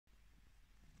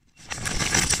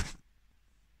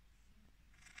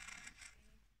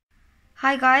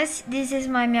Hi guys, this is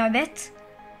my Meowbit.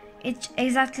 It's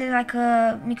exactly like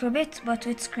a Microbit but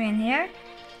with screen here.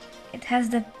 It has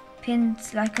the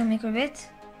pins like a Microbit.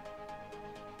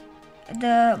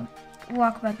 The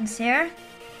walk buttons here,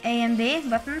 A and B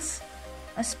buttons,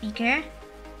 a speaker,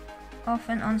 off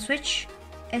and on switch,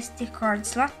 SD card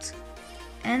slot,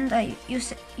 and a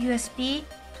USB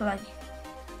plug.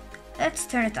 Let's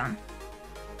turn it on.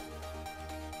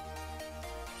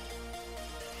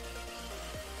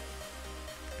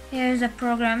 Here's a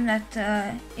program that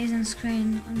is on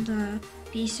screen on the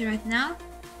PC right now,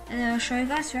 and I'll show you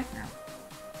guys right now.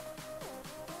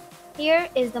 Here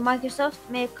is the Microsoft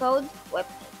make.code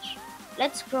webpage.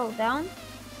 Let's scroll down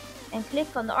and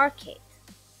click on the arcade.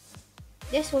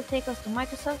 This will take us to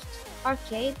Microsoft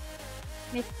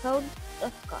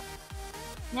arcade.makecode.com.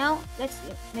 Now let's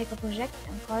make a project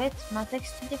and call it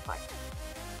Matex25.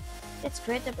 Let's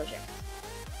create a project.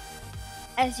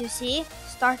 As you see,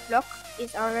 start block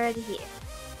is already here.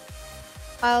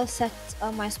 I'll set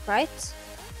my sprites.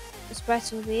 The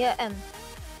sprites will be a M.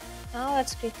 Now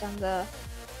let's click on the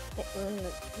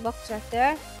box right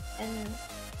there, and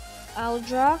I'll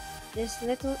draw this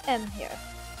little M here.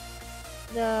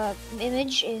 The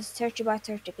image is 30 by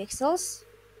 30 pixels.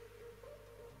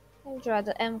 I'll draw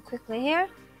the M quickly here.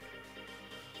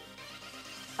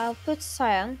 I'll put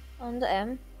cyan on the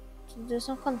M to do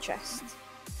some contrast.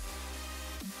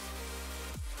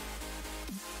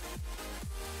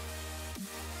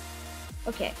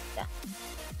 Okay, done.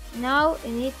 Now we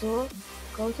need to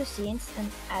go to scenes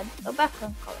and add a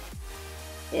background color.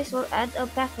 This will add a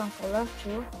background color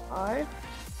to our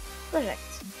project.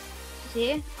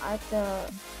 See, at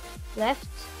the left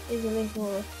is a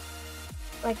little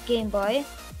like Game Boy,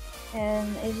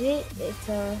 and you see it's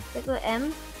a little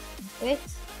M with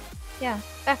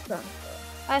background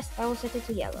color. I will set it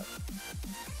to yellow.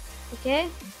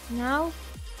 Okay, now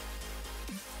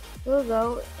we'll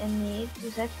go and need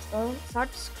to set a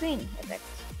start screen effect.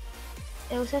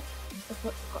 It will set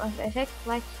an effect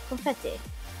like confetti.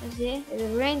 You see, it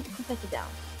will rain confetti down.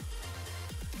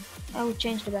 I will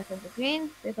change the background to green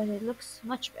because it looks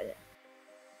much better.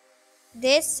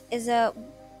 This is a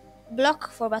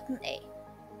block for button A.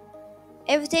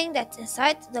 Everything that's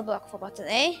inside the block for button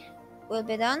A will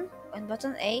be done when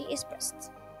button A is pressed.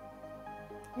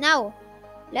 Now,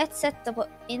 let's set the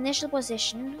initial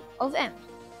position of M.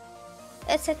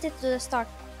 Let's set it to the start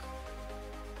block.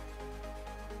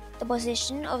 The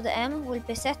position of the M will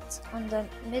be set on the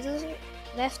middle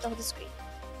left of the screen.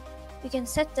 You can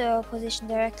set the position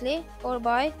directly or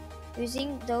by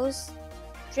using those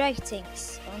drag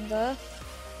things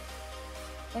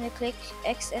when you click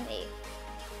X and E.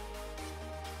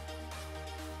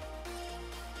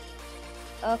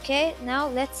 Okay, now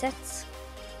let's set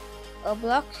a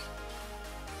block.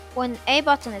 When A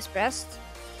button is pressed,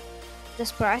 the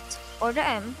sprite or the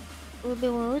M will be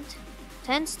moved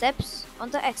 10 steps on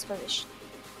the X position.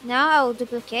 Now I will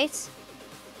duplicate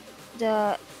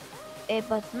the A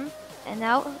button, and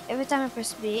now every time I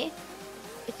press B,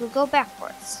 it will go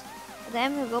backwards. The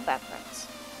M will go backwards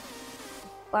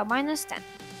by -10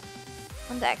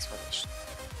 on the X position.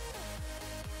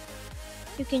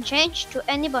 You can change to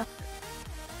any button.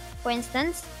 For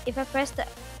instance, if I press the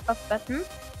up button,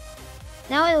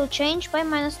 now it will change by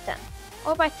 -10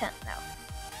 or by 10 now.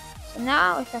 So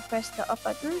now if I press the up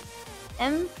button,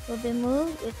 M will be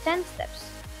moved with 10 steps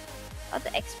at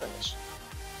the X position.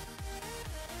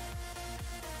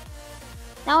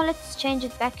 Now let's change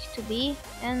it back to B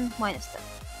and -10.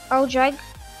 I'll drag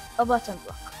a button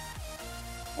block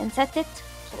and set it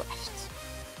to left.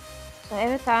 So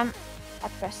every time I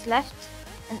press left,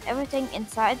 and everything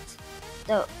inside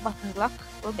the button block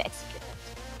will be executed.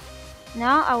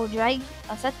 Now I will drag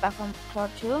a set background color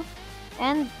to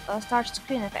and a start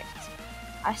screen effect.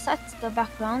 I set the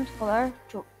background color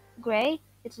to gray.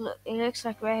 It looks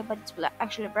like gray, but it's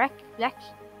actually black.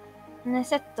 And I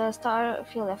set the star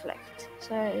field effect,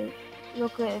 so it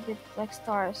look a bit like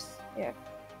stars here.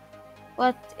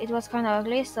 But it was kind of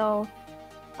ugly, so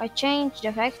I changed the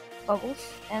effect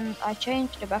bubbles, and I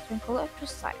changed the background color to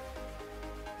cyan.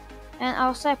 And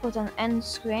also I put an end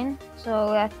screen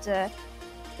so that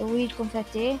the weird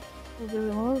confetti will be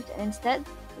removed and instead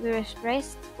will be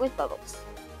replaced with bubbles.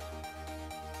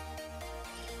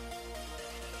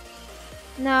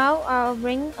 Now I'll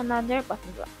bring another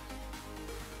button block.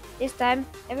 This time,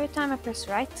 every time I press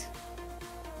right,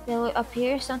 there will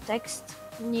appear some text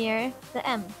near the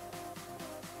M.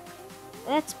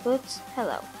 Let's put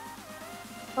hello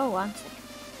for 1 second.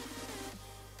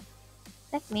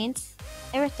 That means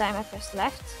every time I press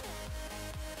left,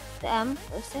 the M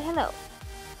will say hello.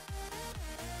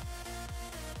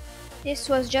 This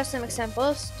was just some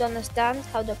examples to understand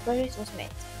how the project was made.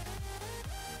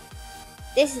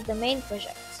 This is the main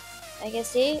project. I can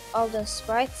see all the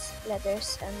sprites,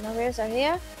 letters and numbers are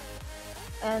here,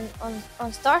 and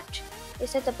on start we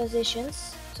set the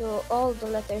positions to all the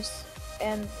letters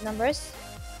and numbers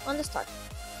on the start.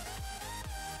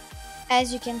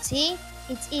 As you can see,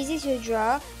 it's easy to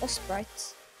draw a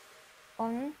sprite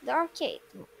on the arcade.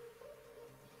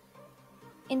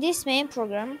 In this main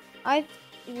program, I've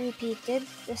repeated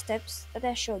the steps that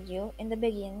I showed you in the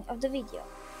beginning of the video.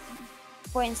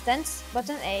 For instance,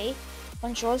 button A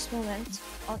controls movement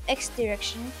on X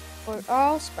direction for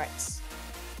all sprites.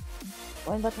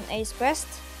 When button A is pressed,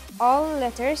 all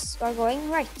letters are going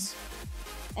right,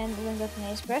 and when button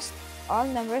A is pressed, all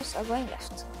numbers are going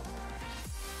left.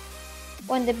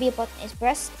 When the B button is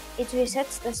pressed, it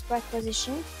resets the sprite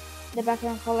position, the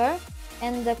background color,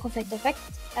 and the conflict effect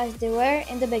as they were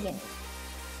in the beginning.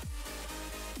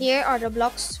 Here are the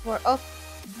blocks for up,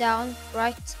 down,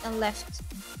 right, and left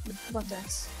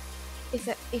buttons.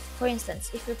 If for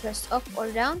instance, if you press up or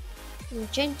down, it will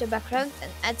change the background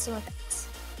and add some effects.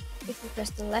 If you press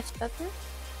the left button,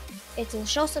 it will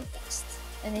show some text,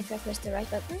 and if I press the right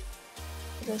button,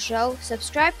 it will show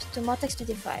subscribe to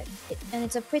Motex25, and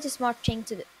it's a pretty smart thing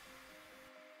to do.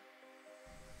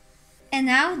 And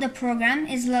now the program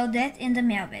is loaded in the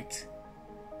Meowbit.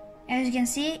 As you can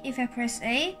see, if I press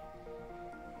A,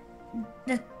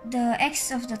 the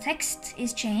X of the text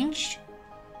is changed,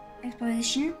 X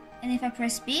position, and if I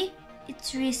press B, it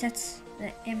resets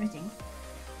everything.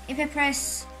 If I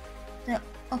press the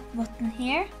up button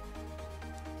here,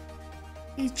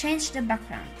 it changed the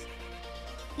background.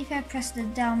 If I press the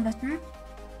down button,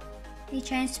 it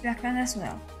changed the background as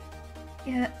well.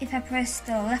 If I press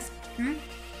the left button,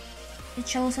 it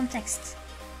shows some text.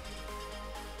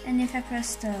 And if I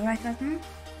press the right button,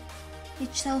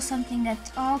 it shows something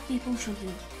that all people should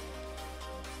do.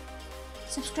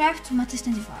 Subscribe to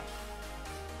Motex25.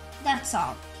 That's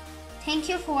all. Thank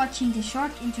you for watching this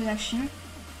short introduction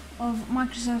of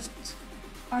Microsoft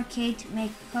Arcade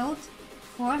Make Code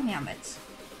for Meowbit.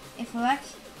 If you like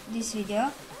this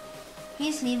video,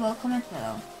 please leave a comment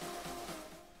below.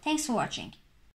 Thanks for watching.